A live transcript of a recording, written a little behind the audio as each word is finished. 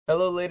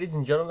Hello, ladies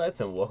and gentlemen,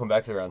 and welcome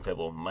back to the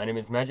Roundtable. My name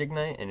is Magic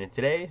Knight, and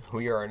today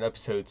we are on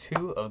episode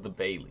 2 of the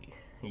Bailey.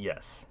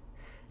 Yes.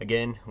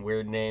 Again,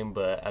 weird name,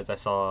 but as I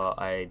saw,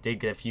 I did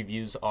get a few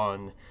views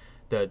on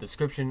the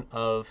description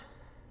of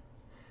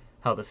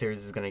how the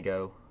series is going to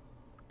go.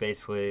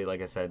 Basically,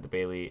 like I said, the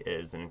Bailey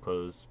is an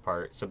enclosed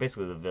part, so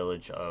basically the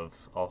village of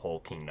a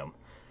whole kingdom.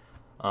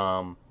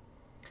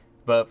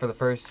 But for the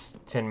first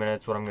 10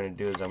 minutes, what I'm going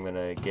to do is I'm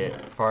going to get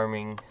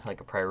farming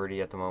like a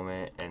priority at the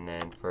moment, and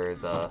then for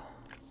the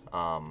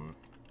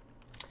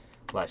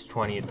last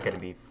 20, it's going to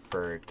be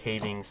for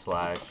caving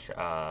slash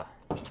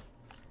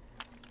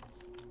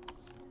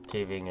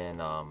caving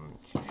and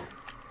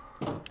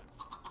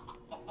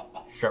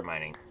strip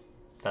mining.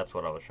 That's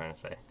what I was trying to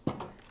say.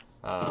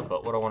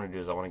 But what I want to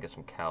do is I want to get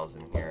some cows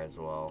in here as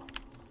well.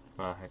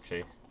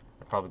 Actually,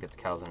 I'll probably get the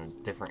cows in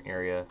a different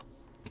area.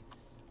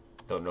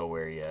 Don't know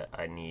where yet.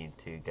 I need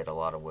to get a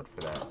lot of wood for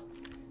that.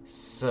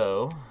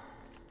 So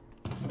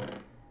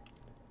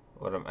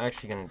what I'm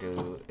actually going to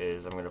do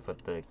is I'm going to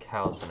put the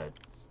cows in a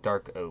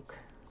dark oak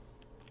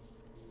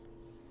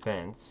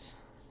fence,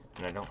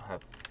 and I don't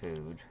have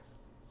food,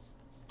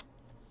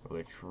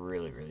 which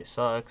really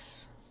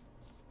sucks,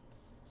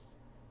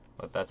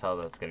 but that's how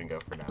that's going to go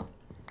for now.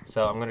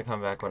 So I'm going to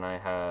come back when I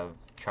have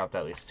chopped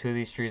at least 2 of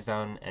these trees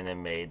down and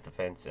then made the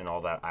fence and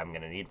all that I'm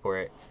going to need for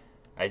it.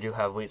 I do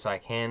have wheat, so I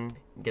can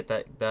get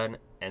that done,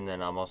 and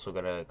then I'm also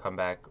going to come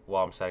back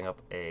while I'm setting up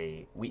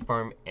a wheat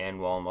farm and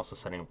while I'm also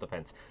setting up the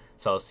fence.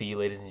 So I'll see you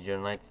ladies and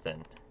gentlemen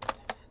then.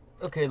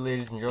 Okay,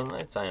 ladies and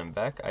gentlemen, I am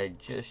back. I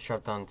just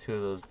chopped down 2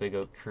 of those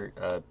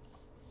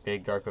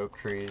big dark oak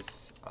trees,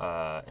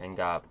 and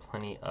got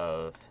plenty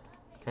of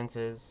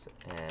fences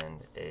and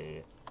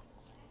a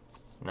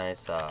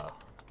nice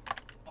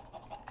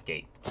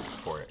gate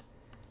for it.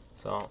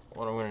 So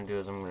what I'm going to do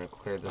is I'm going to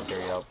clear this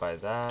area out by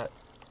that.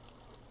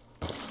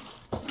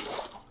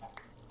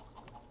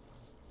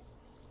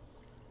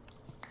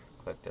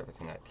 Collect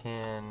everything I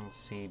can,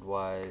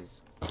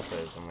 seed-wise,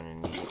 because I'm going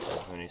to need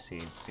as many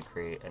seeds to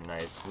create a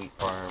nice wheat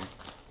farm.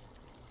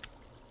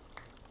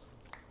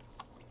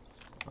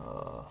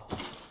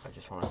 I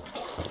just want to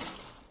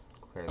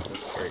clear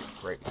this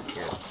right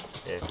here.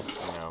 If,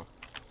 you know,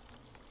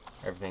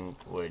 everything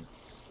would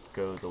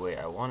go the way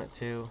I want it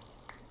to,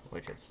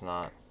 which it's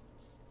not.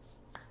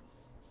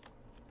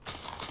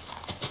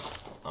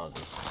 I'll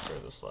just clear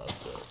this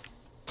last bit,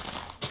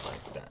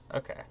 like that.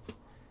 Okay.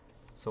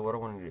 So what I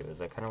want to do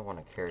is I kind of want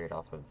to carry it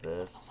off of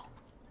this,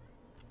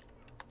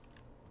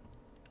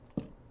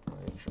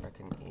 which I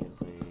can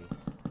easily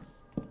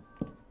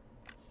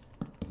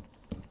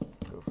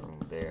go from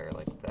there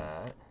like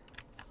that.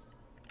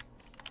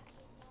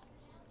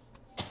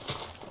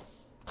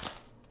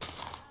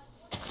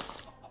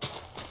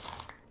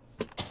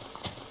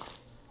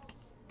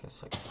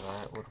 Guess like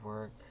that would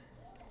work.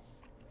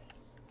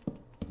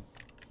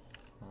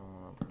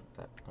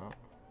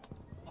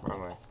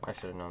 Wrong way. I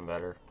should have known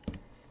better.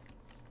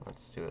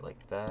 Let's do it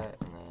like that,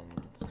 and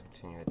then let's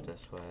continue it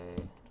this way.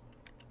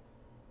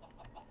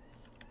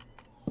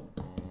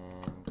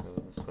 And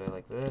go this way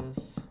like this.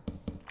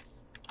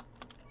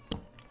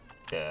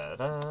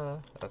 Da-da!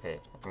 Okay,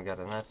 we got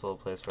a nice little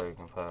place where we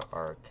can put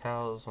our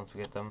cows once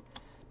we get them.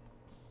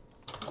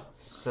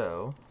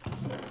 So,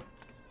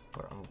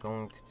 what I'm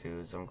going to do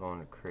is I'm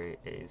going to create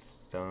a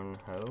stone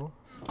hoe,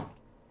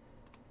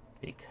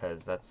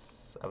 because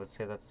I would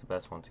say that's the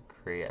best one to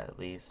create, at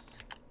least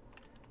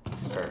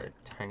to start a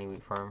tiny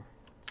wheat farm.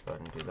 Let's go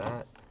ahead and do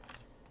that.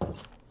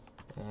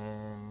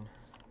 And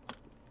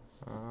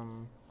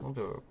we'll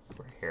do it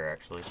right here,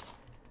 actually,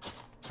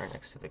 right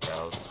next to the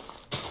cows.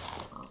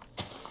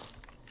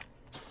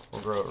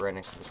 We'll grow it right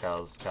next to the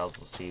cows. Cows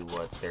will see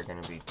what they're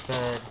going to be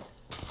fed.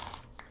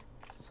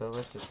 So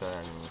let's just go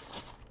ahead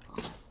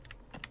and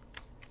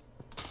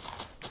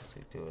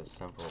do a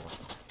simple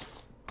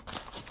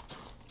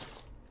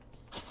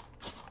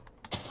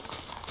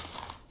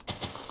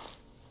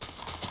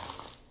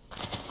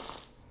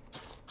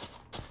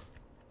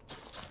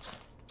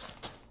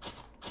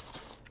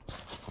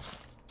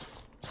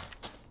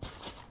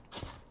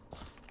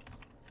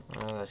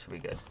that should be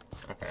good.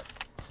 Okay,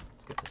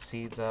 let's get the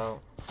seeds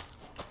out.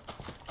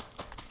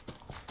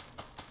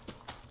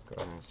 Go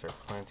ahead and start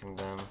planting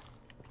them.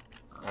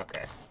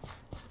 Okay,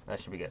 that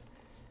should be good.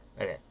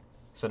 Okay,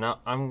 so now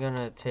I'm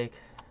gonna take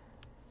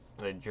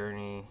the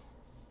journey.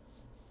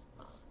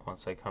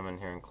 Once I come in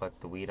here and collect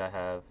the wheat I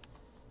have,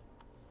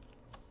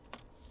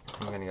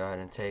 I'm gonna go ahead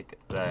and take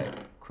that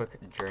quick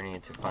journey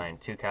to find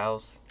 2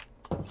 cows.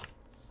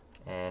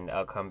 And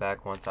I'll come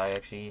back once I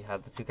actually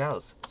have the 2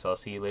 cows. So I'll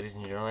see you ladies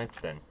and gentlemen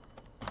then.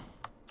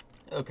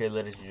 Okay,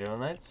 ladies and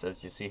gentlemen,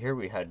 as you see here,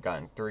 we had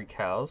gotten 3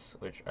 cows,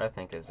 which I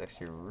think is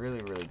actually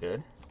really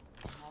good.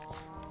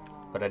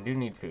 But I do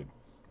need food.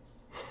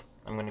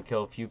 I'm going to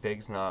kill a few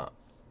pigs, not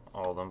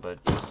all of them,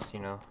 but just,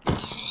 you know,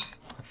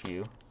 a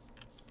few.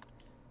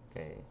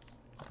 Okay,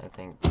 I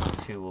think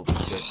 2 will be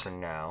good for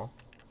now.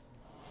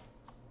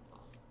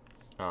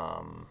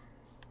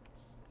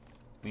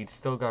 We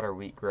still got our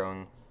wheat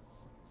growing.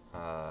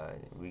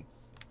 We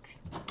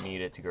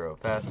need it to grow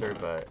faster,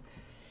 but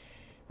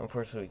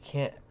Unfortunately, we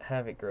can't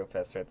have it grow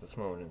faster at this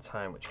moment in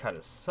time, which kind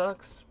of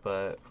sucks,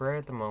 but for right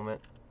at the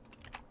moment,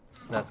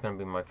 that's going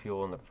to be my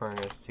fuel in the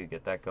furnace to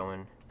get that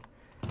going.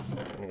 I'm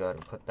going to go ahead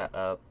and put that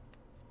up.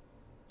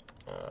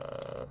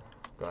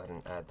 Go ahead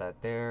and add that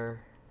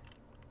there.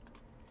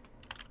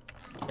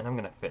 And I'm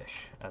going to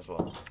fish as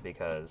well,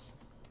 because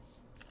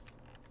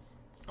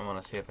I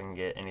want to see if I can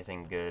get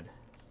anything good.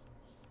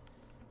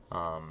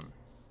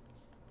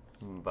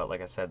 But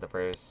like I said, the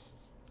first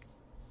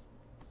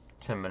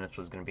 10 minutes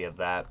was going to be of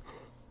that.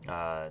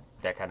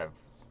 That kind of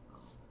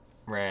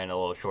ran a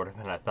little shorter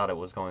than I thought it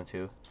was going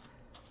to.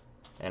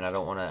 And I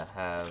don't want to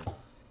have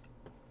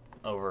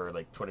over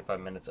like 25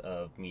 minutes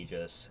of me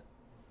just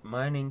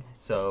mining.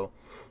 So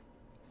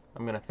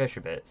I'm going to fish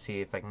a bit,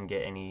 see if I can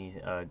get any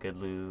good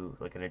loot,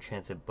 like an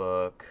enchanted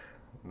book,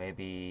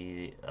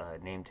 maybe a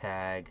name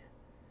tag,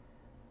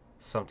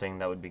 something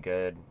that would be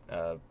good.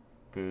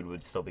 Food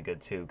would still be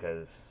good too,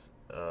 because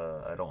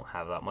I don't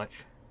have that much.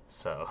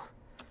 So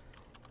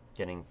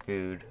getting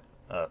food,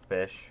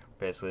 fish,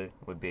 basically,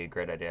 would be a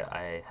great idea.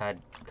 I had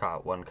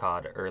caught one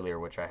cod earlier,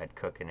 which I had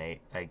cooked and ate.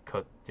 I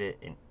cooked it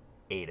and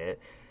ate it.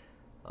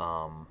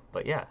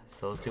 But yeah,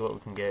 so let's see what we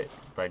can get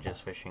by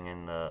just fishing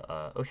in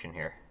the ocean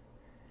here.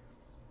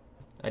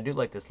 I do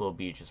like this little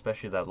beach,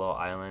 especially that little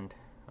island.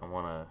 I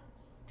want to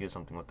do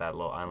something with that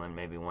little island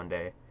maybe one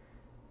day.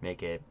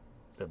 Make it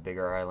a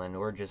bigger island,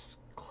 or just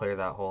clear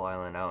that whole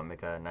island out and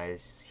make a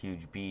nice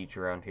huge beach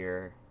around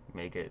here.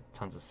 Make it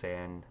tons of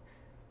sand,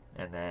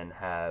 and then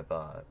have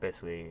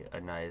basically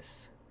a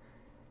nice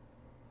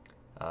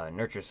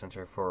nurture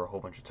center for a whole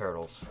bunch of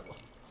turtles.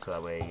 So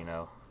that way, you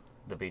know,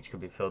 the beach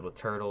could be filled with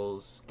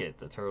turtles. Get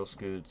the turtle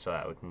scoot so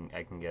that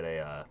I can get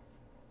a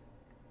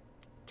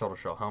turtle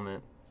shell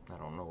helmet. I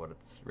don't know what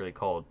it's really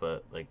called,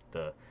 but like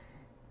the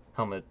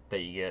helmet that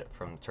you get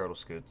from the turtle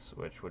scoots,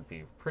 which would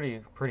be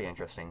pretty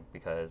interesting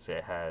because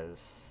it has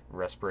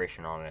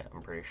respiration on it,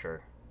 I'm pretty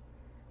sure,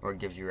 or it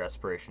gives you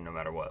respiration no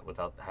matter what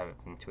without having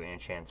to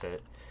enchant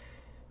it.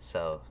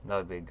 So that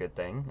would be a good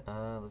thing.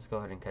 Let's go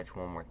ahead and catch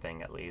one more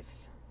thing at least.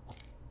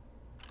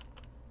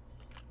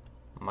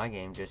 My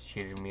game just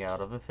cheated me out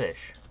of a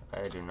fish.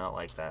 I do not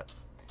like that.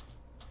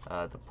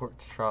 The pork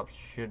chops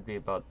should be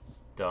about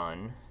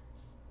done.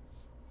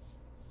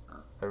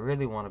 I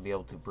really want to be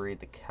able to breed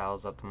the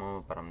cows at the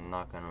moment, but I'm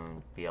not going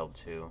to be able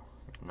to.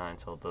 Not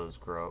until those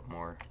grow up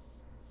more.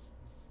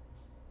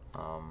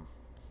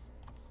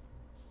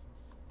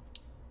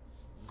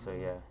 So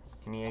yeah,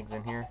 any eggs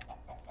in here?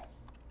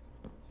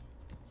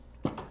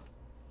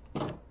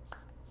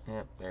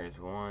 Yep, there's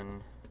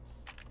one.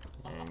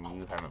 And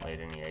you haven't laid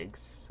any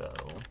eggs, so...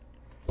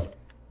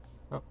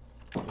 Oh,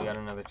 we got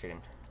another chicken.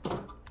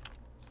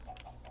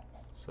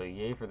 So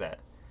yay for that.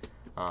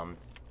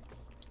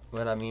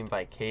 What I mean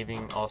by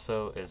caving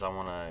also is I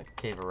want to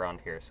cave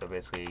around here. So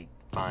basically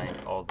find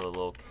all the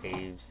little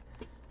caves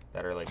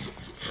that are like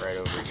right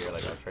over here.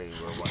 Like I'll show you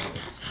where one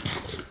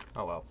is.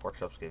 Oh wow, pork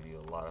chops give you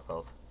a lot of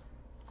health.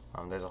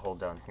 There's a hole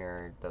down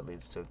here that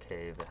leads to a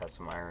cave. It has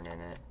some iron in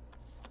it.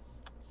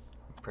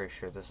 I'm pretty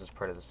sure this is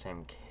part of the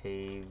same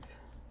cave.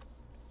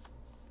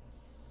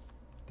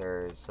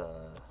 There's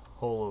a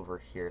hole over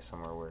here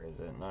somewhere. Where is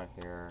it? Not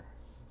here,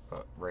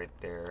 but right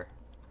there.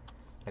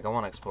 Like I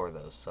want to explore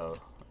those, so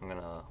I'm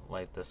gonna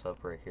light this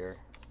up right here.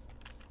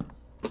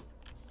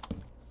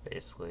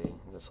 Basically,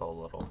 this whole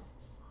little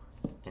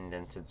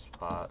indented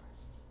spot,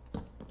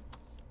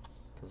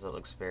 because it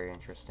looks very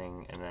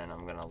interesting. And then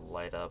I'm gonna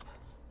light up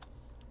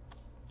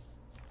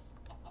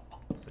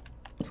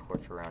the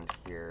torch around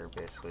here,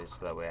 basically, so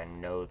that way I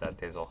know that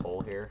there's a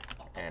hole here,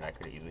 and I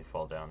could easily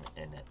fall down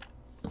in it.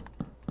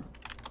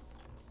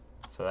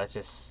 So that's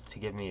just to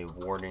give me a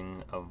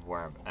warning of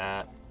where I'm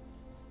at.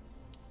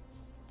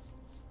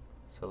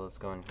 So let's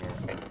go in here.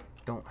 I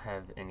don't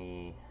have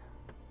any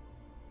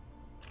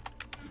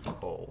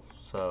coal,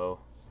 so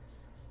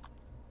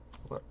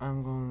what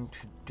I'm going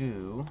to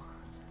do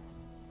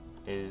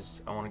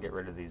is I want to get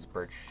rid of these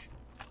birch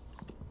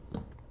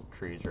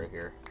trees right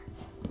here.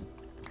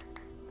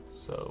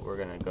 So we're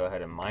gonna go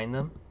ahead and mine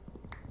them.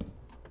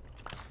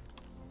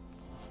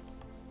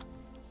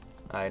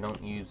 I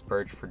don't use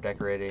birch for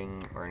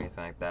decorating or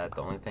anything like that.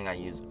 The only thing I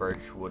use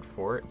birch wood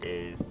for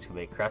is to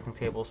make crafting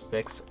tables,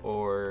 sticks,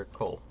 or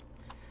coal.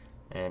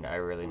 And I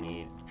really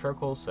need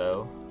charcoal,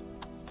 so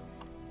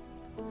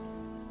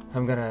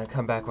I'm gonna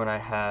come back when I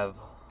have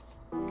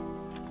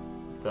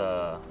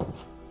the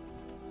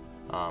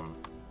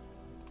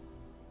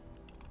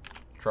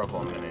charcoal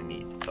I'm gonna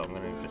need. So I'm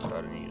gonna just go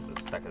ahead and use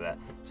a stack of that.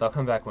 So I'll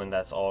come back when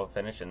that's all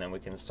finished, and then we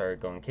can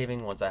start going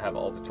caving once I have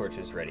all the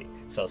torches ready.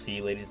 So I'll see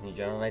you ladies and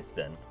gentlemen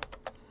then.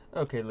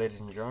 Okay, ladies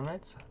and gentlemen,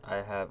 I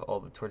have all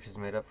the torches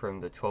made up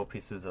from the 12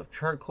 pieces of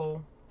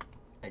charcoal.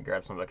 I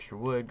grabbed some extra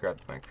wood,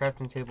 grabbed my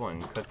crafting table,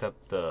 and cooked up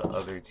the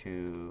other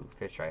 2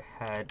 fish I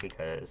had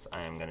because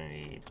I am going to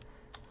need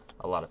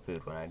a lot of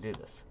food when I do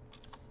this.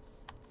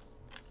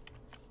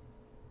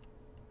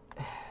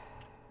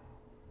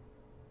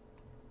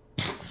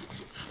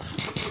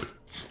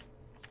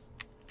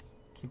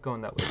 Keep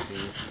going that way,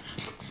 please.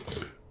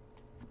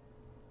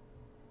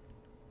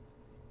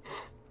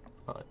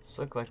 Oh, it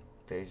looks like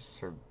they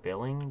just are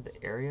billing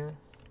the area.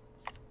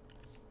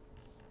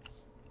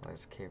 Oh,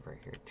 there's a cave right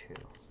here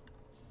too.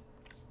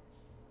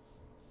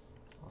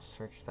 I'll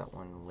search that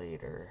one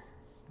later.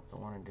 What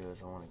I want to do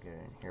is I want to get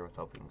in here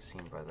without being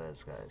seen by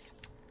those guys.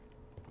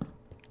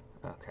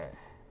 Okay.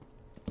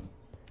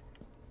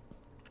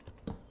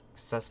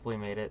 Successfully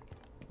made it.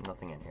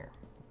 Nothing in here.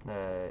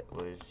 That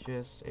was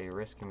just a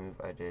risky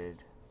move I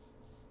did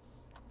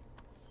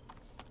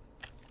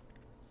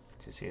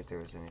to see if there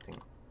was anything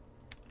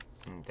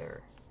in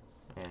there.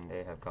 And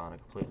they have gone a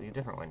completely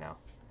different way now.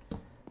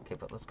 Okay,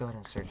 but let's go ahead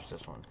and search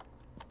this one.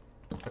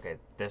 Okay,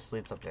 this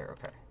leads up there,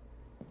 okay.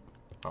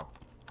 Oh,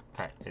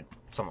 okay, it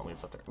somewhat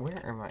leads up there.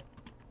 Where am I?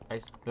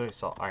 I literally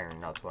saw iron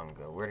not so long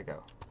ago. Where'd it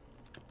go?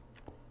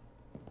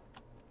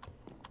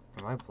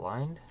 Am I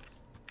blind?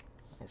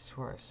 I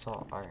swear I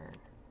saw iron.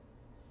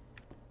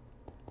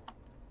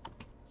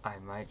 I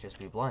might just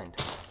be blind.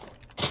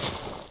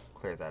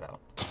 Clear that out.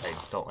 I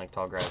don't like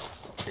tall grass.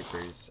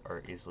 Creepers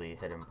are easily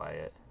hidden by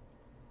it.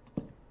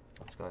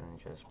 Let's go ahead and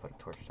just put a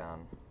torch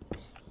down.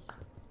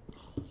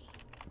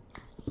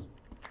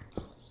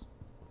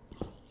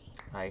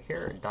 I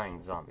hear a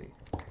dying zombie,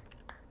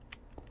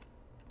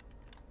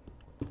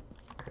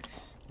 which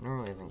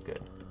normally isn't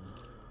good.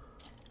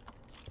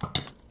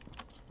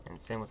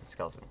 And same with the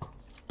skeleton.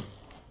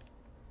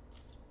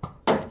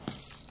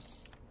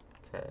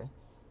 Okay.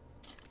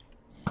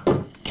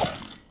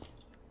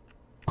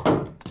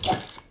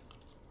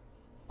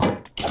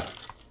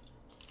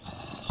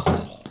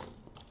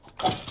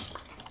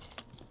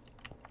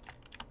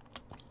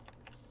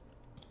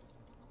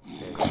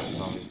 The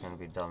zombie's gonna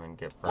be dumb and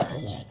get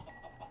burned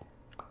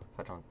if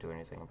I don't do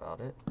anything about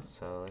it,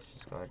 so let's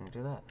just go ahead and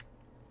do that.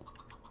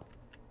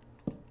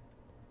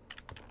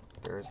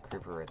 There is a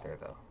creeper right there,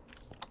 though,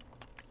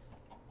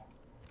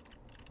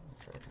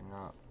 which I do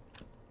not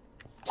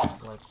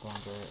like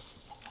one bit.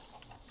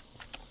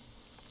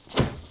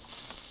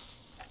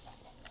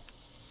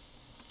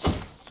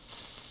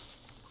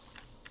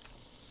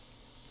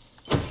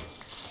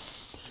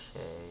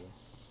 Okay,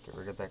 get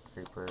rid of that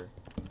creeper.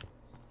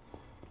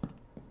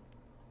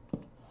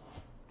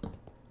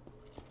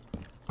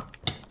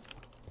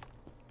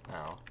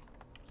 Ow.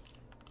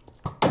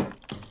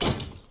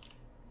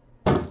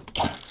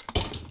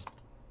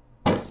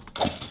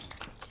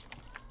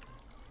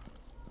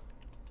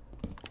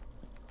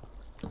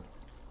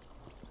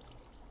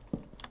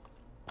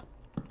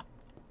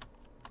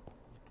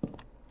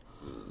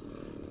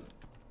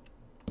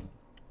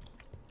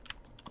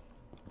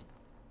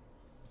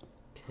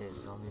 Okay,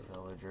 zombie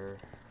villager.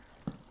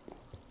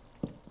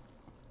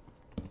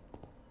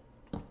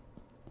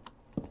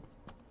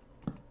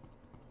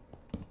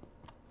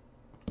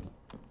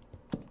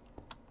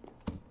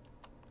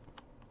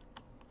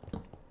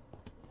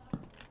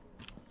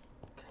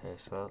 Okay,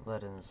 so that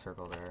led in a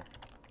circle there.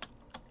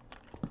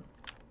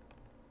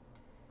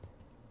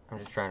 I'm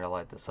just trying to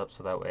light this up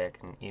so that way I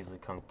can easily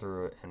come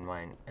through it and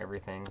mine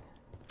everything.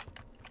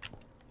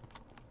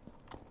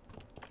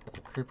 If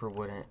a creeper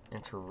wouldn't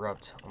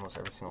interrupt almost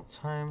every single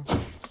time,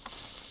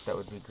 that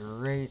would be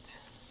great.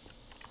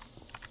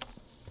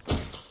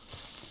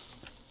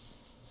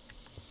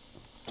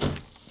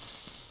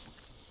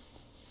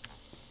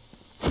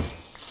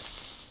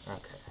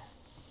 Okay.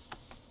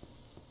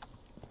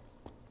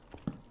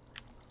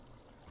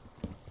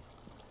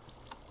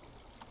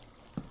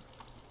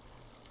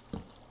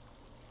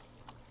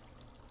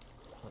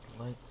 I'd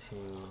like to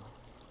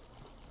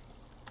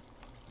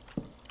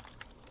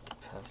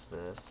get past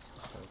this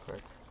real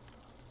quick.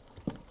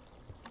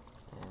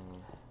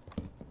 And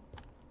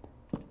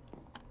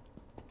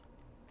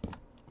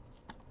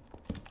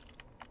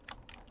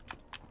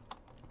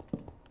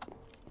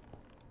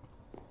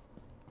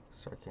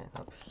start getting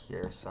up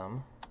here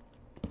some.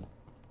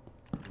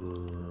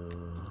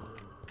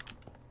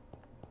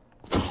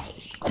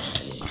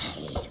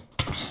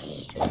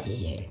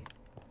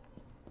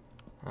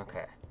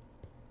 Okay.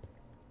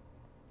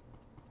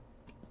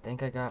 I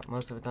think I got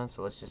most of it done,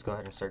 so let's just go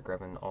ahead and start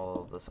grabbing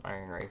all of this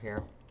iron right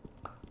here.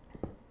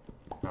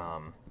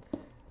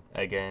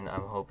 Again,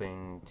 I'm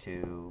hoping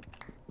to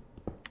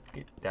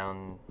get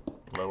down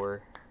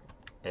lower.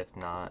 If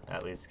not,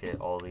 at least get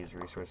all these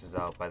resources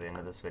out by the end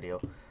of this video.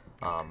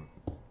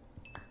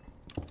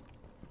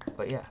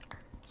 But yeah,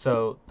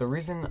 so the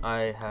reason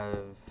I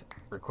have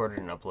recorded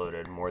and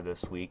uploaded more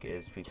this week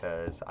is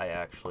because I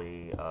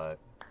actually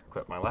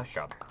quit my last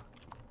job.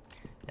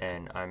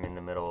 And I'm in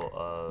the middle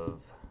of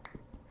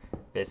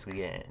basically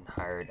getting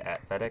hired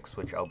at FedEx,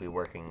 which I'll be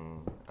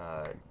working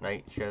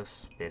night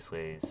shifts,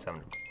 basically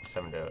 7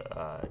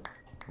 to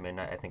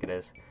midnight, I think it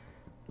is.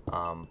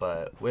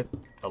 But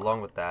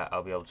along with that,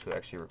 I'll be able to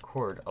actually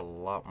record a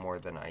lot more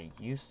than I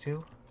used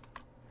to,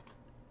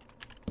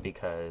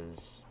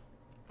 because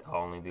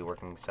I'll only be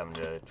working 7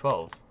 to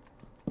 12,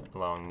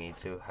 allowing me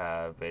to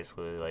have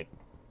basically like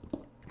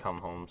come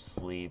home,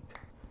 sleep,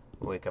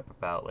 wake up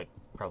about like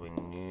probably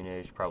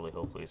noonish, probably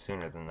hopefully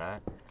sooner than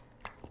that,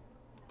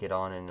 get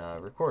on and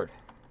record,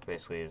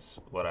 basically is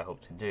what I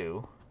hope to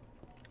do.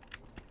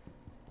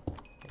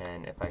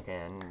 And if I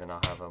can, then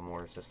I'll have a more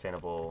more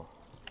sustainable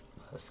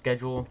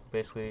schedule,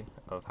 basically,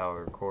 of how I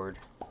record.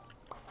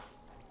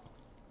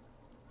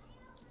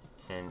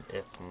 And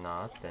if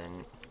not,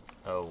 then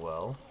oh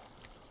well.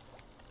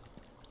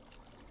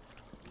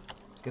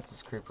 Let's get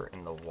this creeper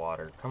in the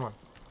water. Come on.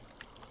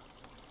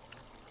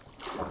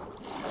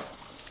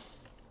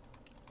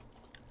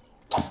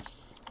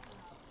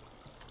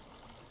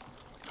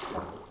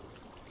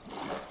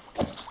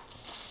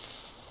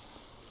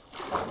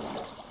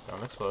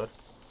 Don't explode.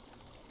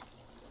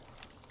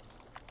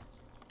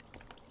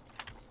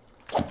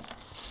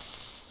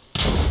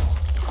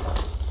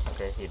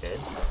 Okay, he did,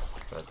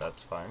 but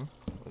that's fine.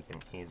 We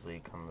can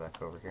easily come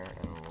back over here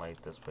and light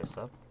this place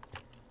up.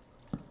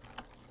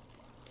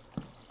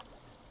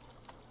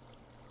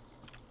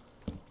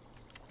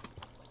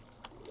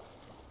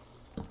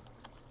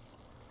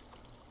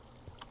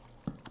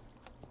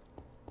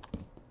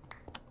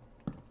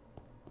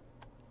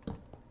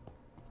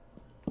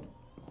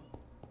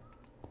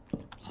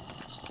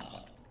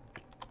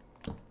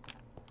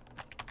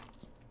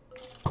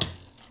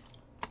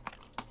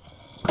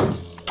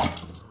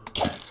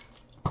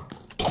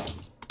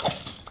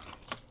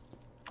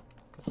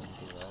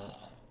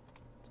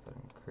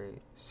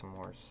 Create some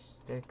more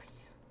sticks.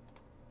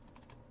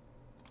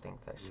 I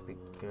think that should be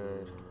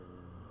good.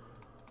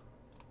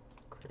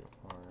 Create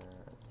more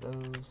of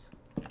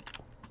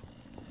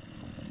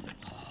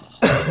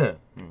those.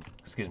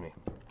 Excuse me.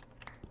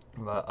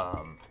 But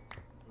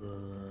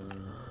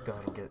go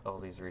ahead and get all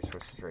these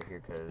resources right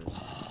here, because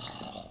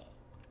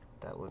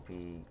that would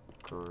be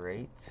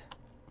great.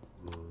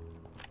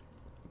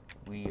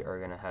 We are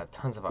gonna have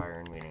tons of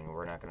iron, meaning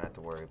we're not gonna have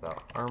to worry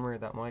about armor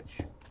that much.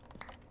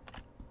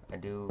 I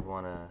do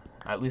want to,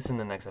 at least in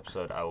the next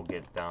episode, I will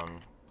get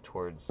down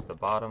towards the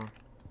bottom,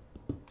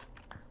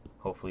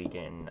 hopefully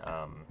getting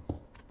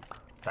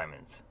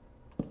diamonds.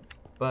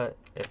 But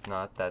if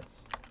not,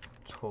 that's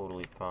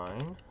totally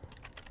fine.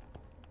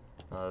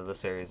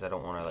 This areas I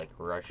don't want to like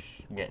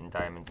rush getting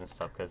diamonds and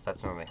stuff, because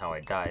that's normally how I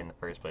die in the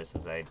first place,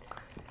 is I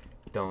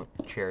don't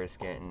cherish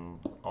getting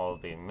all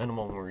the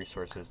minimum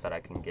resources that I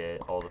can get,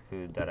 all the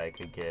food that I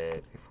could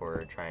get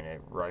before trying to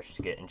rush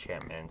to get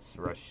enchantments,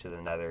 rush to the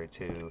nether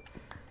to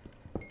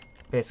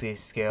basically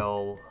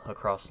scale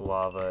across the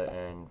lava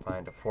and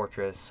find a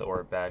fortress or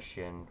a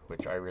bastion,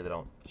 which I really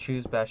don't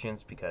choose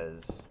bastions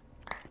because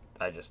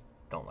I just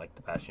don't like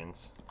the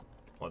bastions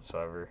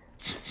whatsoever.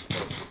 So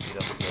beat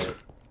up a bit.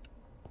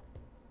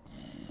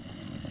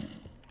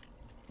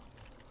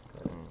 Go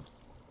ahead and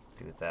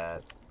do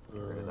that.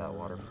 Get rid of that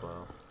water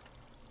flow.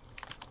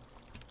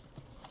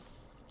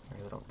 I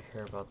really don't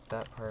care about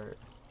that part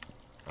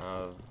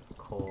of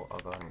coal. I'll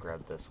go ahead and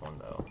grab this one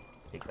though,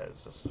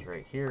 because this is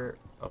right here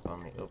up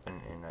on the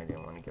open, and I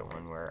didn't want to get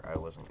one where I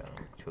wasn't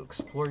going to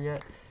explore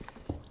yet.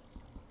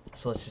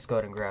 So let's just go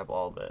ahead and grab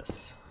all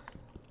this.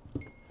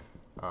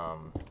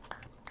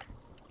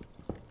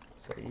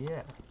 So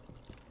yeah.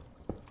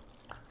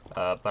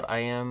 But I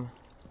am,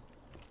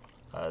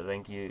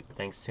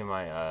 thanks to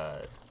my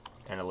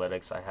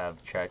analytics I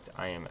have checked,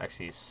 I am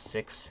actually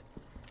 6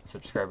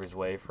 subscribers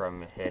away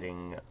from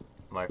hitting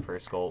my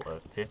first goal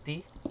of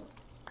 50.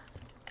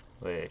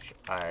 Which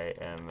I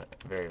am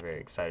very, very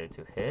excited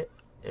to hit,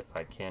 if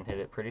I can hit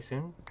it pretty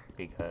soon,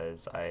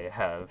 because I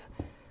have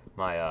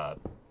my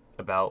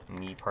about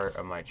me part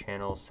of my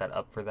channel set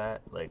up for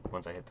that. Like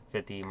once I hit the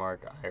 50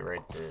 mark, I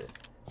write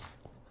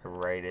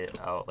it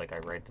out, like I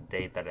write the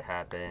date that it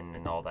happened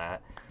and all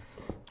that,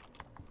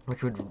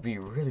 which would be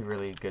really,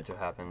 really good to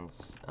happen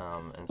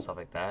and stuff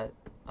like that.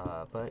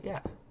 But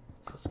yeah,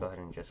 so let's go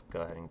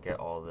ahead and get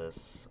all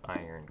this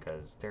iron,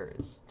 because there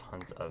is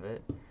tons of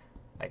it.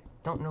 I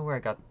don't know where I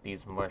got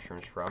these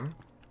mushrooms from,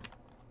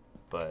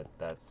 but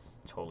that's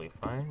totally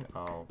fine.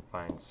 I'll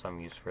find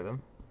some use for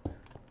them.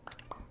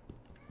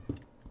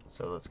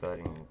 So let's go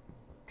ahead and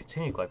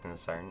continue collecting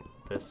this iron.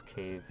 This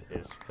cave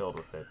is filled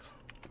with it. Let's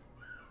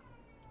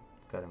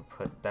go ahead and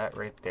put that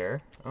right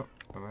there. Oh,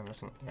 am I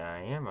missing? Yeah, I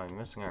am. I'm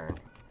missing iron.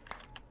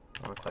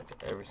 I want to collect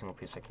every single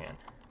piece I can.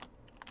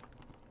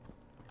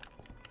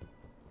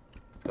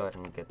 Let's go ahead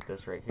and get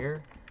this right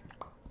here.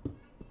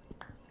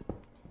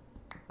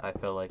 I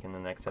feel like in the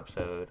next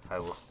episode I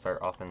will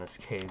start off in this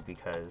cave,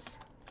 because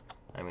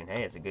I mean,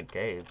 hey, it's a good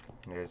cave.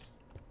 There's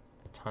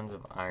tons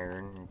of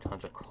iron and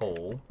tons of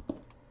coal.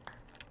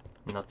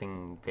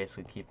 Nothing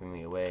basically keeping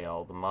me away.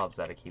 All the mobs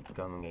that I keep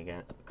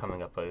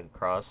coming up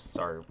across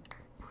are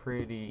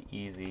pretty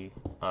easy,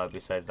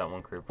 besides that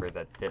one creeper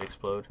that did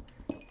explode.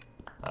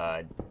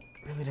 I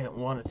really didn't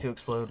want it to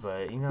explode,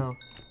 but you know,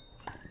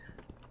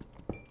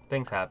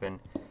 things happen.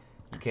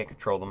 You can't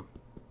control them.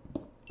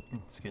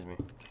 Excuse me.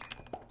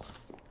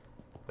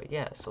 But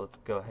yeah, so let's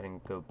go ahead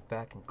and go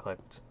back and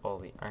collect all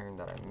the iron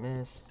that I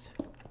missed.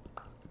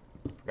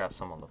 Forgot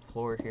some on the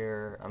floor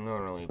here. I'm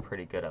normally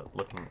pretty good at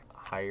looking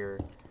higher,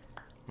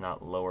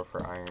 not lower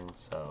for iron,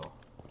 so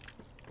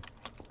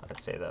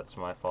I'd say that's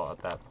my fault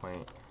at that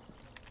point.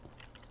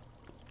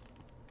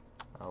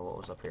 What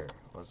was up here?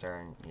 Was there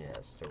an...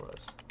 Yes, there was.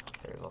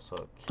 There's also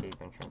a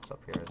cave entrance up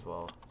here as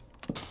well.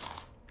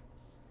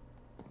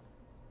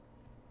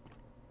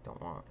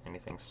 Don't want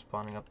anything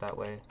spawning up that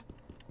way.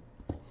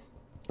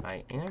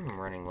 I am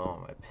running low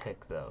on my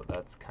pick though,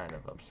 that's kind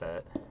of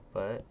upset,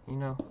 but you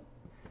know,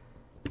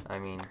 I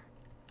mean,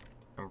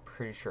 I'm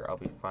pretty sure I'll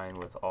be fine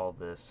with all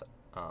this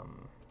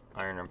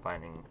iron I'm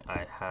finding.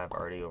 I have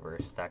already over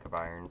a stack of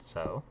iron,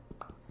 so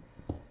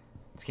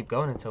let's keep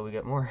going until we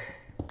get more.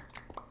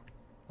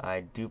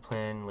 I do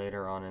plan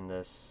later on in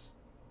this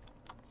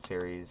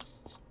series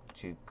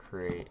to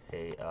create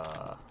a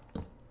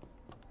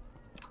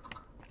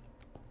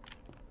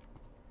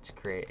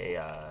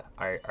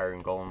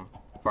iron golem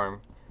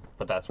farm,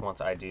 but that's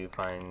once I do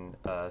find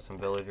some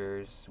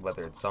villagers,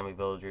 whether it's zombie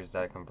villagers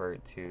that I convert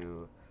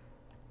to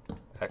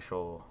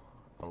actual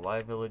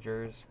alive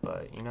villagers,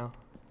 but you know,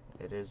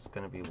 it is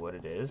going to be what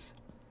it is.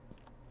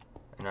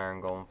 An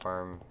iron golem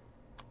farm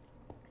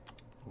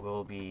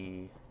will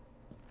be,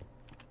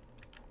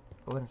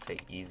 I wouldn't say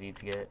easy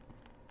to get,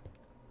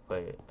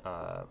 but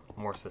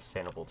more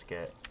sustainable to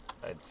get,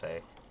 I'd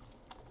say,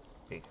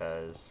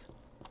 because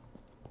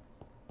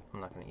I'm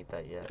not going to eat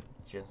that yet,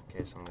 just in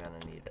case I'm going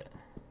to need it.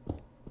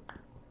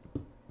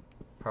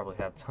 Probably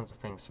have tons of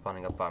things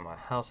spawning up by my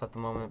house at the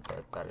moment,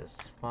 but that is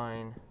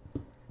fine,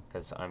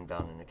 because I'm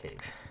down in a cave.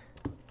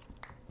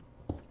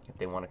 If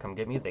they want to come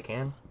get me, they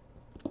can.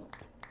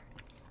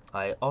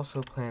 I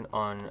also plan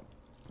on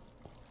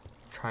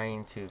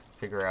trying to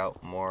figure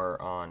out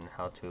more on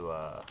how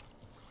to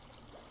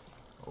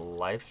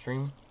live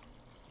stream.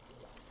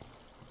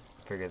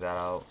 Figure that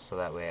out so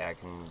that way I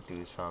can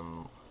do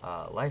some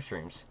live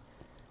streams.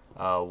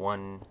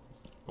 One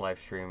live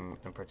stream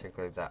in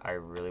particular that I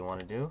really want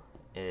to do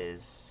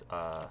is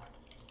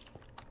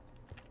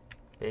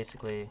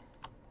basically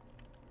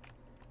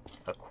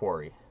a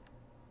quarry.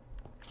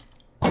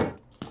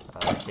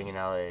 Digging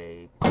out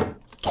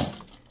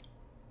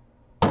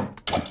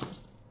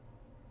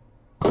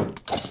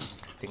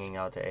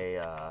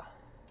a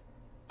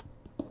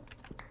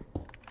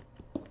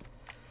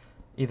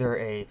either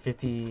a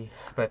 50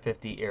 by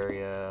 50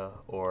 area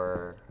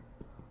or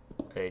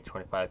a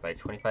 25 by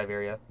 25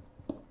 area.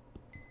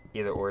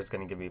 Either or is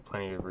going to give me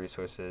plenty of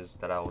resources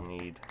that I will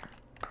need.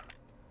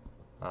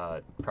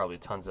 Probably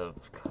tons of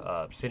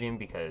obsidian,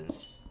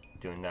 because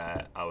doing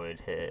that I would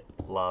hit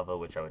lava,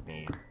 which I would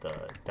need the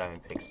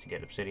diamond picks to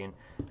get obsidian.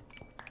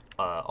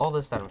 All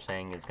this that I'm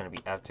saying is going to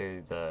be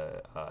after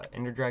the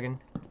Ender Dragon,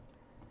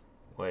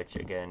 which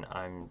again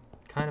I'm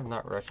kind of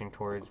not rushing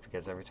towards,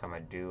 because every time I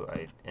do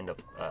I end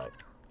up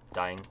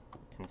dying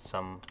in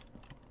some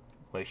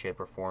way, shape,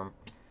 or form.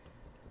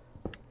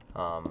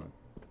 And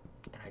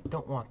I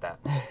don't want that.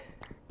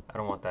 I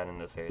don't want that in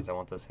this series. I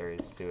want this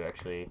series to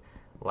actually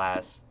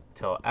last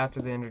till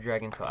after the Ender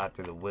Dragon, till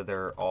after the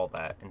Wither, all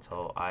that,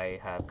 until I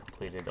have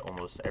completed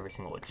almost every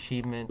single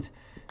achievement,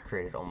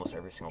 created almost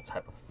every single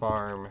type of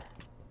farm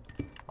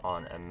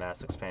on a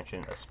mass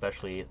expansion,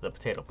 especially the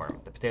potato farm.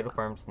 The potato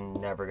farm's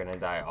never going to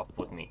die off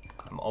with me.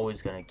 I'm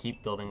always going to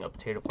keep building a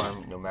potato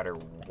farm no matter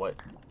what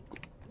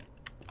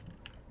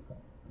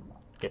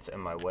gets in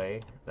my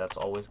way. That's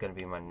always going to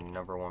be my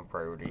number one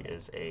priority,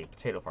 is a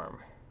potato farm.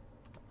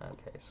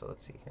 Okay, so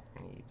let's see here.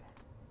 I need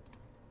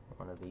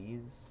one of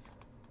these.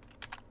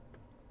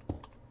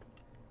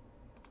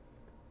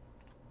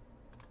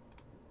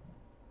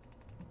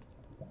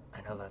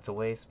 I know that's a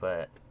waste,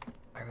 but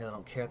I really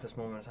don't care at this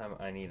moment in time.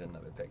 I need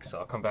another pick, so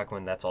I'll come back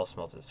when that's all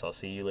smelted. So I'll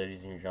see you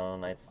ladies and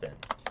gentlemen then.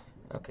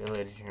 Okay,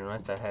 ladies and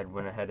gentlemen, I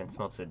went ahead and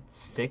smelted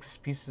 6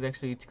 pieces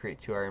actually to create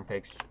 2 iron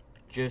picks,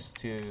 just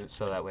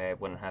so that way I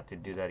wouldn't have to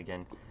do that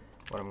again.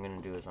 What I'm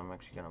gonna do is I'm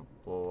actually gonna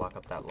block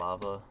up that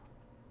lava,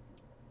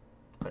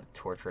 put a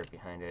torch right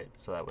behind it,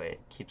 so that way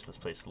it keeps this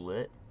place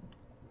lit.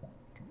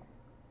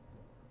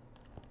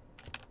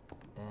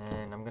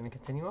 And I'm gonna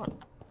continue on.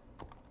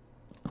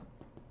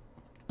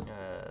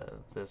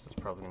 This is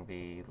probably going to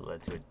be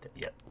led to a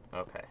yep,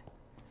 okay.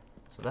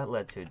 So that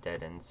led to a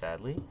dead end,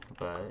 sadly,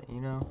 but,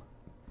 you know,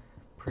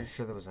 pretty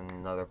sure there was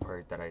another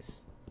part that I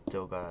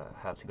still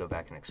have to go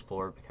back and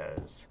explore,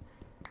 because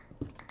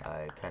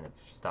I kind of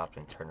stopped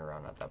and turned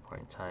around at that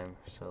point in time.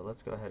 So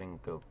let's go ahead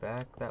and go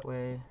back that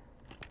way.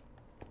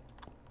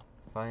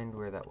 Find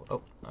where that...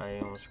 oh, I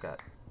almost got...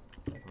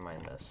 never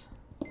mind this.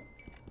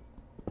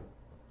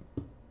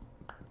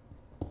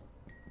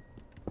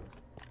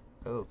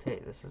 Okay,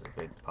 this is a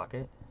big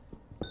pocket.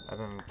 I've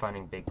been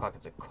finding big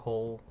pockets of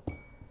coal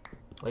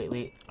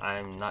lately.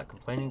 I'm not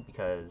complaining,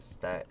 because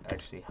that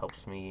actually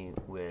helps me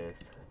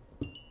with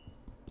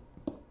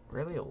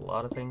really a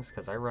lot of things,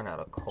 because I run out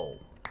of coal.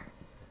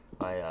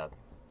 I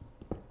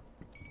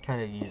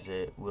kind of use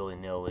it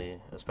willy-nilly,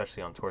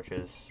 especially on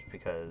torches,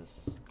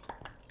 because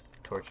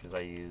torches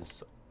I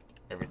use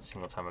every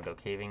single time I go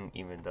caving,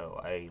 even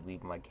though I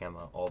leave my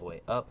camera all the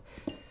way up,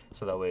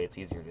 so that way it's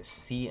easier to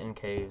see in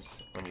caves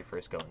when you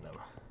first go in them.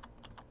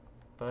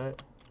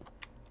 But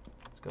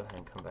let's go ahead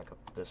and come back up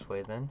this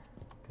way then,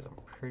 because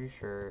I'm pretty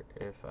sure,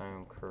 if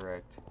I'm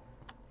correct,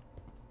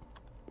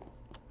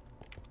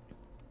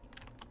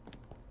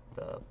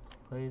 the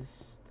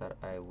place that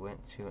I went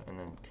to and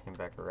then came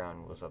back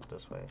around was up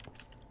this way.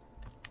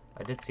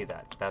 I did see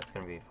that. That's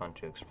going to be fun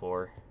to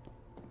explore.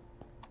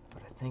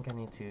 But I think I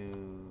need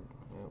to...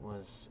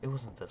 It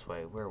wasn't this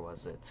way. Where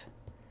was it?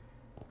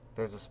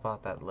 There's a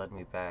spot that led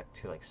me back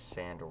to, like,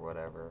 sand or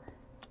whatever.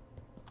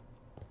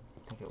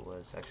 I think it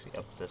was actually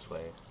up this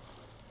way.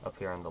 Up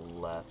here on the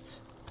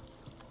left.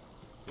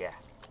 Yeah.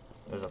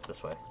 It was up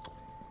this way.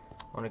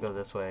 I want to go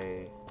this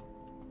way,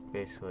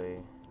 basically.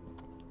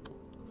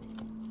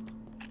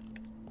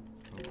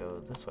 And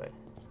go this way.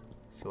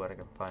 See what I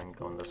can find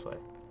going this way.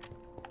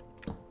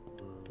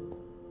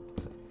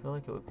 I feel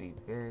like it would be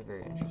very,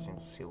 very interesting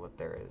to see what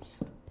there is.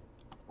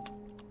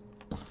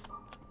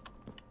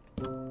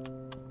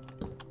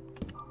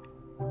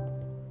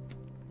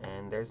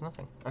 And there's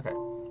nothing. Okay.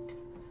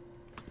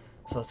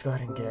 So let's go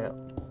ahead and get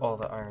all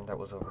the iron that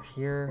was over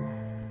here.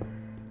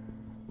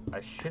 I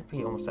should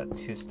be almost at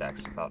 2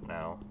 stacks about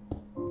now,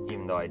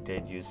 even though I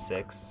did use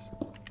 6.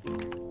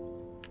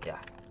 Yeah.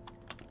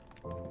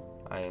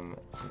 I am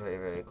very,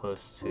 very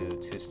close to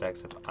 2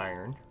 stacks of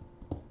iron,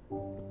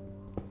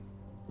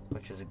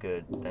 which is a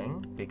good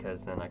thing,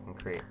 because then I can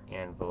create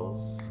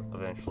anvils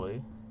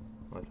eventually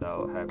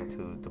without having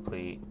to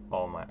deplete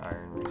all my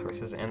iron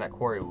resources. And that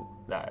quarry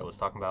that I was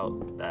talking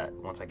about, that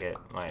once I get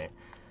my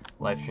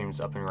live streams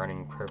up and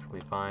running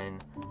perfectly fine,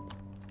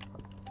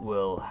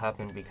 will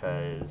happen,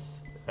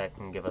 because that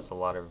can give us a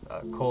lot of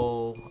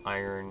coal,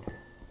 iron,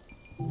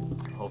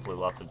 hopefully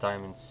lots of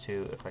diamonds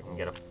too, if I can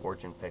get a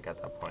fortune pick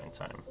at that point in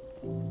time.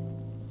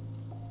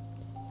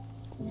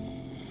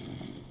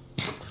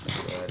 Go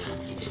ahead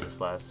and eat this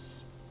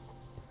last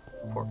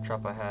pork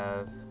chop I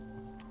have.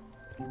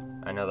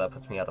 I know that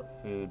puts me out of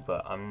food,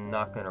 but I'm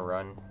not going to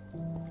run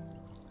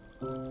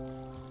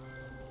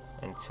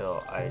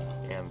until I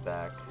am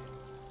back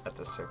at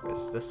the surface.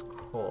 This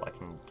coal I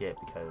can get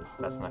because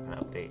that's not going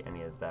to update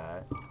any of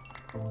that.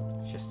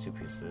 It's just 2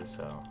 pieces,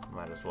 so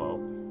might as well.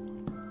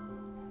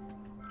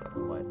 But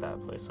I'll light that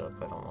place up.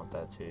 I don't want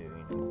that to,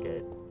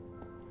 get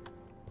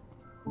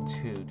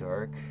too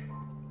dark.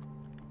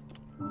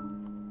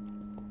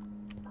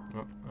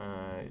 Nope,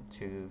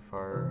 too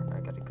far. I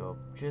gotta go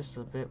up just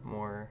a bit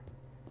more.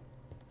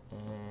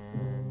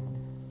 And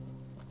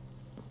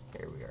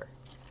here we are.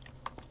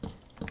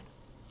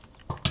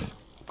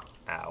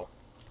 Ow.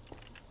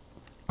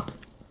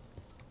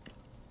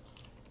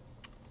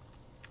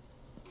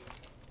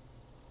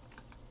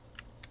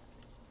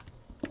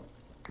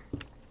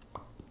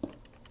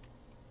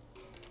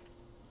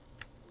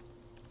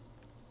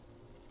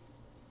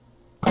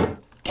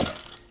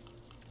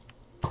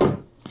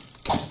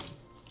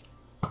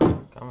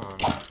 Come on.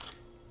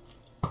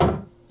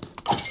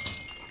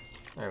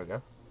 There we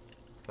go.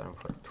 Let's go ahead and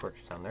put a torch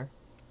down there.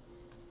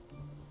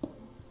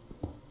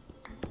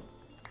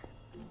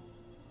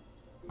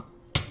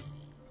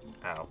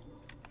 Ow.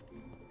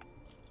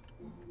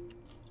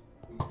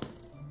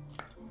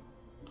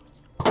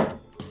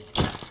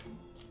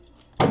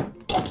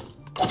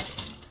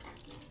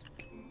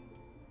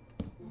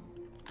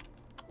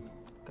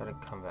 Gotta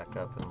come back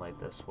up and light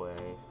this way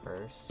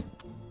first.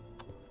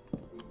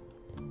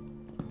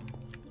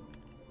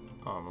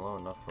 Oh, I'm low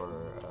enough for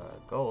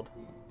gold.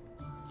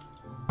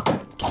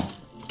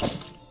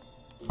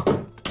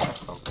 That's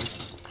something.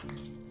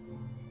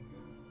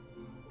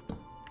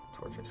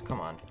 Torches, come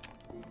on.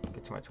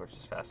 Get to my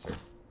torches faster.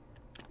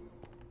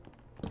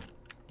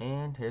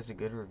 And here's a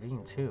good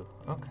ravine too.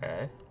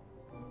 Okay.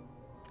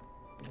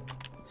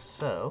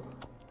 So,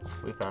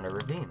 we found a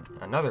ravine.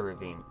 Another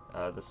ravine.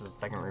 This is the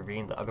second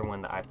ravine. The other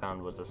one that I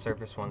found was the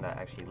surface one that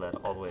actually led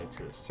all the way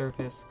to the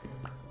surface.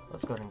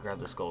 Let's go ahead and grab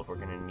this gold. We're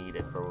going to need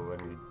it for when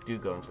we do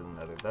go into the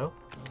nether, though.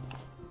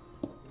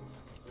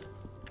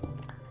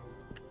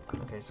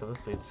 Okay, so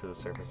this leads to the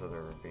surface of the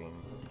ravine,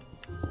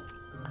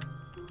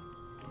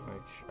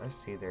 which I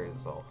see there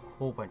is a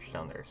whole bunch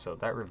down there. So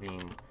that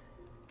ravine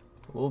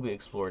will be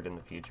explored in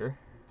the future,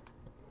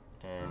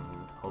 and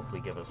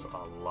hopefully give us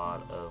a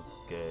lot of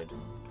good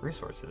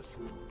resources.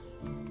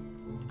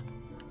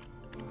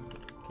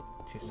 Okay,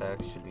 2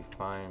 stacks should be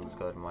fine. Let's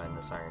go ahead and mine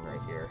this iron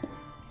right here.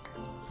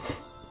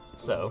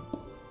 So,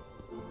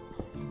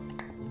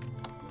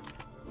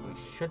 we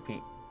should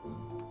be,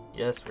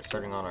 yes, we're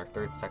starting on our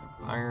 3rd stack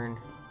of iron.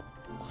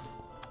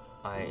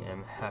 I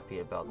am happy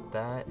about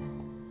that.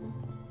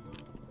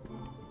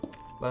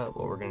 But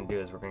what we're going to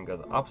do is we're going to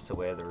go the opposite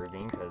way of the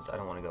ravine, because I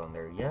don't want to go in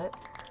there yet.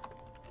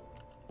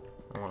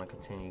 I want to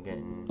continue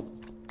getting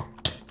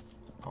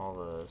all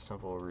the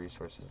simple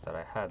resources that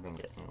I have been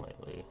getting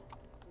lately.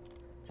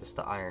 Just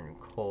the iron and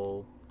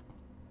coal.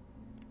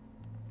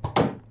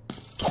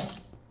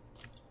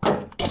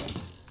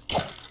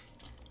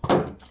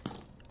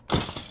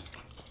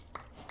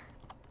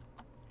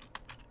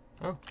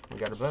 Oh, we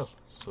got a bow.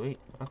 Sweet.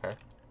 Okay.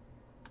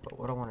 But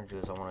what I want to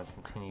do is I want to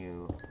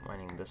continue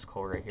mining this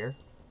coal right here.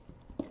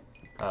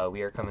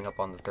 We are coming up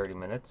on the 30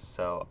 minutes,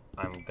 so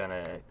I'm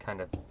gonna kind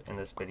of end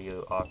this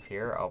video off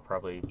here. I'll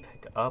probably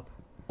pick up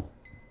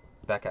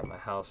back at my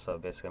house, so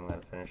basically I'm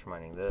gonna finish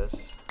mining this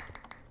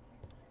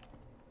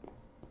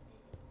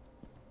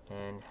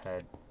and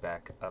head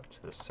back up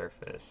to the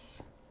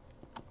surface.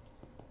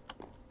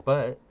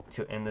 But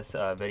to end this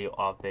video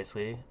off,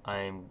 basically,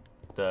 I'm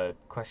the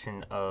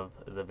question of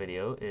the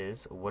video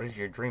is, what is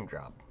your dream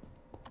job?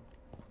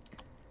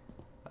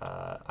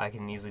 I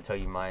can easily tell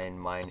you mine.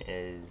 Mine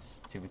is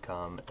to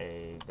become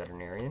a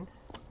veterinarian.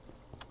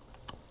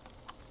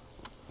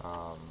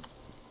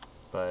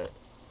 But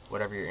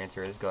whatever your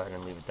answer is, go ahead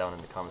and leave it down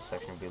in the comment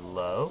section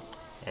below,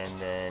 and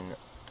then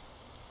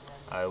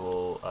I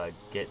will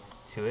get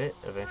to it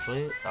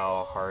eventually.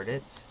 I'll heart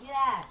it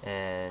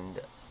and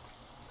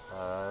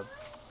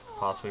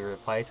possibly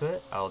reply to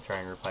it. I'll try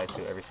and reply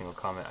to every single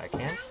comment I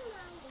can.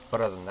 But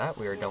other than that,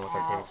 we are done with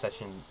our gaming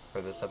session for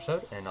this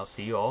episode, and I'll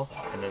see you all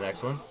in the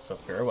next one, so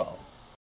farewell.